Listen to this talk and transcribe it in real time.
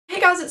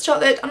guys, it's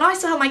Charlotte, and I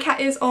still have my cat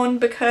ears on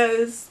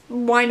because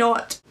why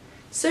not?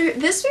 So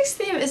this week's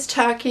theme is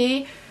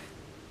turkey,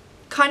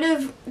 kind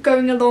of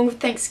going along with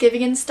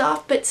Thanksgiving and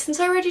stuff, but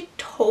since I already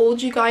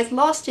told you guys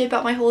last year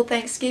about my whole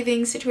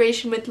Thanksgiving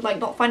situation with like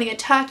not finding a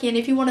turkey, and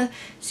if you want to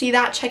see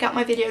that, check out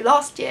my video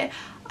last year,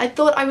 I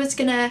thought I was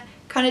gonna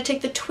kind of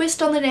take the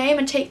twist on the name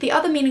and take the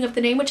other meaning of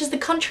the name, which is the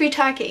country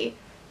turkey.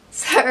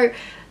 So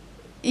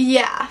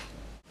yeah.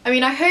 I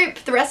mean, I hope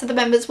the rest of the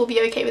members will be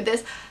okay with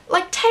this.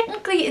 Like,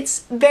 technically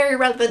it's very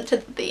relevant to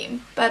the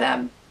theme, but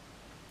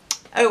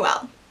oh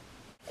well.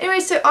 Anyway,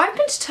 so I've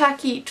been to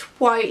Turkey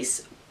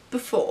twice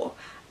before.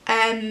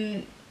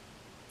 A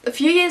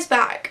few years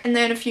back and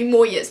then a few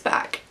more years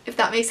back, if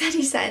that makes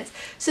any sense.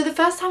 So the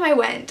first time I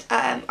went,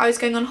 I was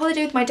going on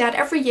holiday with my dad.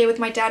 Every year with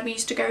my dad we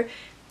used to go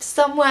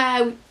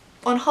somewhere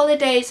on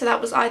holiday, so that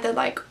was either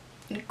like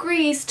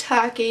Greece,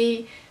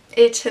 Turkey,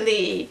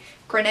 Italy,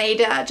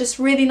 Grenada, just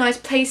really nice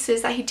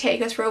places that he'd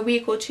take us for a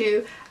week or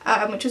two,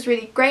 which was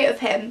really great of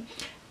him.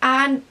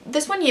 And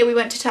this one year we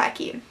went to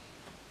Turkey.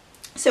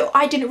 So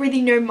I didn't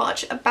really know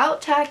much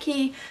about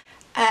Turkey,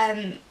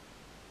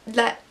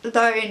 let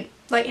alone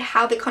like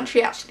how the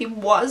country actually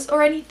was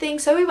or anything.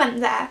 So we went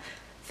there.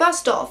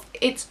 First off,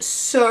 it's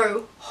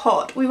so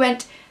hot. We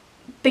went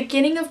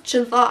beginning of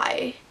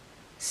July,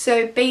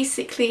 so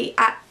basically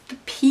at the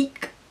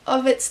peak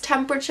of its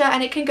temperature,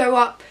 and it can go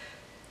up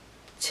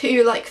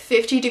to like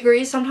 50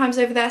 degrees sometimes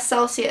over there,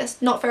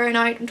 Celsius, not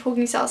Fahrenheit, I'm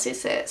talking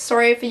Celsius here,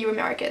 sorry for you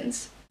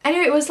Americans.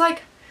 Anyway, it was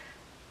like,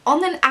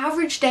 on an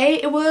average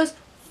day, it was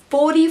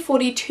 40,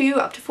 42,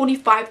 up to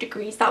 45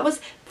 degrees. That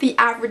was the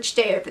average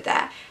day over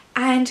there.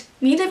 And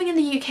me living in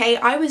the UK,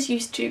 I was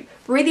used to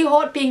really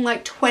hot being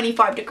like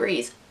 25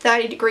 degrees,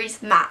 30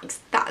 degrees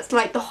max. That's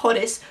like the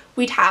hottest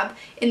we'd have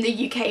in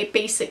the UK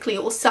basically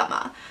all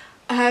summer.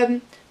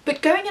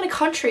 But going in a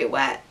country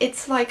where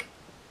it's like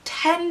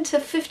 10 to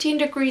 15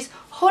 degrees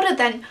hotter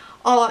than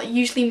our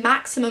usually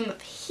maximum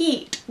of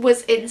heat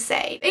was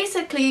insane.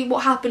 Basically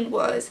what happened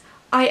was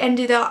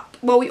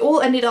we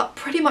all ended up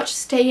pretty much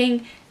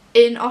staying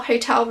in our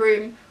hotel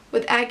room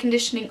with air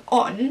conditioning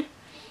on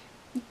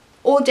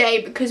all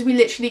day because we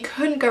literally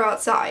couldn't go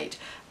outside.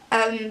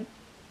 And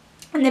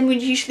then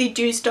we'd usually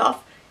do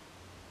stuff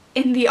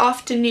in the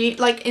afternoon,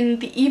 like in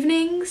the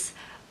evenings,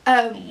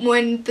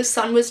 when the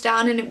sun was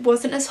down and it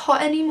wasn't as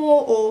hot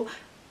anymore, or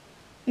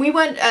we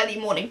weren't early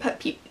morning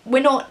people.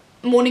 We're not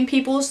morning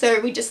people, so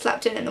we just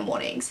slept in the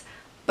mornings.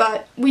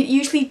 But we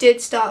usually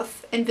did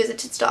stuff and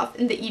visited stuff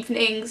in the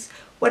evenings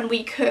when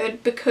we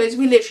could, because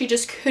we literally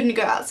just couldn't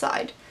go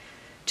outside.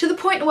 To the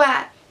point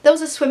where there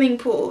was a swimming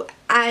pool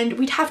and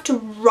we'd have to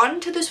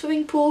run to the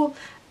swimming pool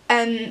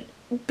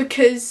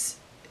because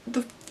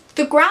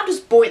the ground was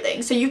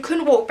boiling, so you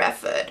couldn't walk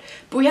barefoot,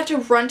 but we had to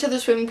run to the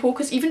swimming pool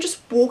because even just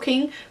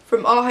walking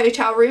from our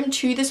hotel room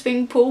to the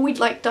swimming pool we'd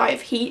like die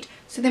of heat.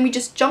 So then we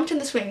just jumped in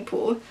the swimming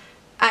pool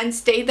and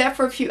stayed there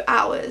for a few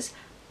hours,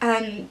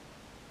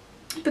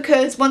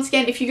 because once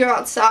again, if you go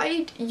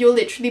outside you're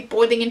literally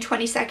boiling in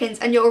 20 seconds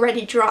and you're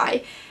already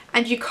dry,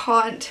 and you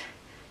can't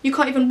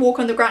even walk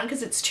on the ground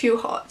because it's too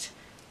hot.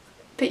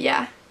 But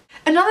yeah.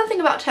 Another thing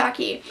about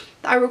Turkey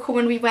that I recall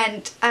when we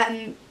went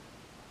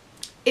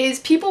is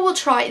people will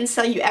try and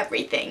sell you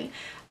everything.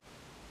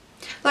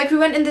 Like, we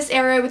went in this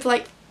area with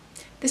like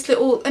this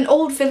an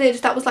old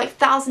village that was like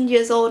 1,000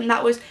 years old, and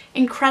that was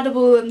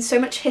incredible and so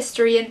much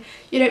history, and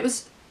you know,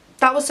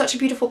 that was such a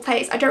beautiful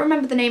place. I don't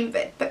remember the name of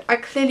it, but I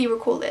clearly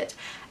recall it.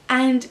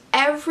 And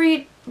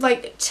every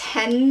like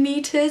 10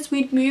 meters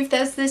we'd move,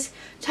 there's this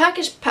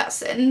Turkish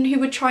person who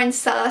would try and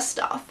sell us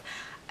stuff.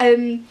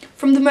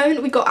 From the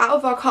moment we got out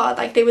of our car,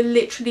 like they were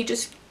literally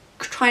just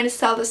trying to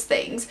sell us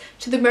things,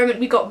 to the moment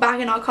we got back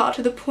in our car,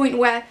 to the point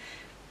where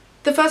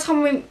the first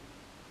time we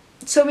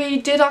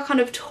did our kind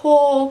of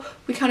tour,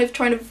 we kind of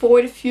tried to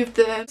avoid a few of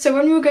them. So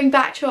when we were going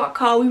back to our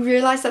car, we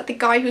realised that the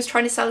guy who was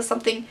trying to sell us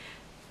something,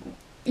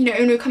 you know,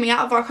 when we were coming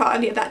out of our car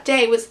earlier that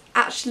day, was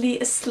actually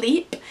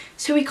asleep.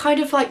 So we kind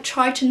of like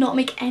tried to not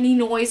make any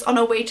noise on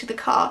our way to the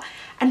car.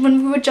 And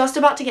when we were just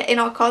about to get in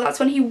our car, that's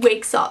when he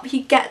wakes up.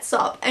 He gets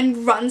up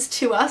and runs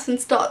to us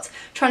and starts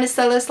trying to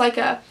sell us like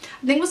I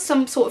think it was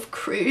some sort of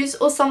cruise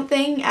or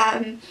something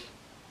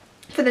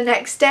for the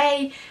next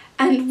day.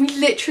 And we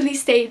literally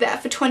stayed there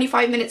for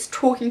 25 minutes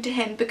talking to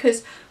him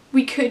because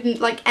we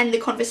couldn't like end the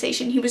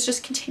conversation. He was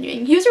just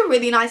continuing. He was a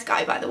really nice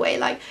guy, by the way.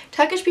 Like,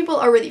 Turkish people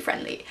are really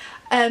friendly.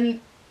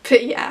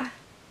 But yeah.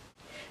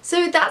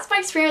 So that's my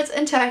experience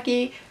in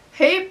Turkey.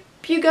 Hope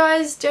you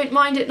guys don't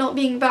mind it not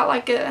being about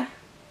like the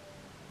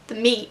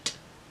meat.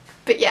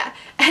 But yeah.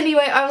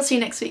 Anyway, I will see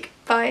you next week.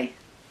 Bye.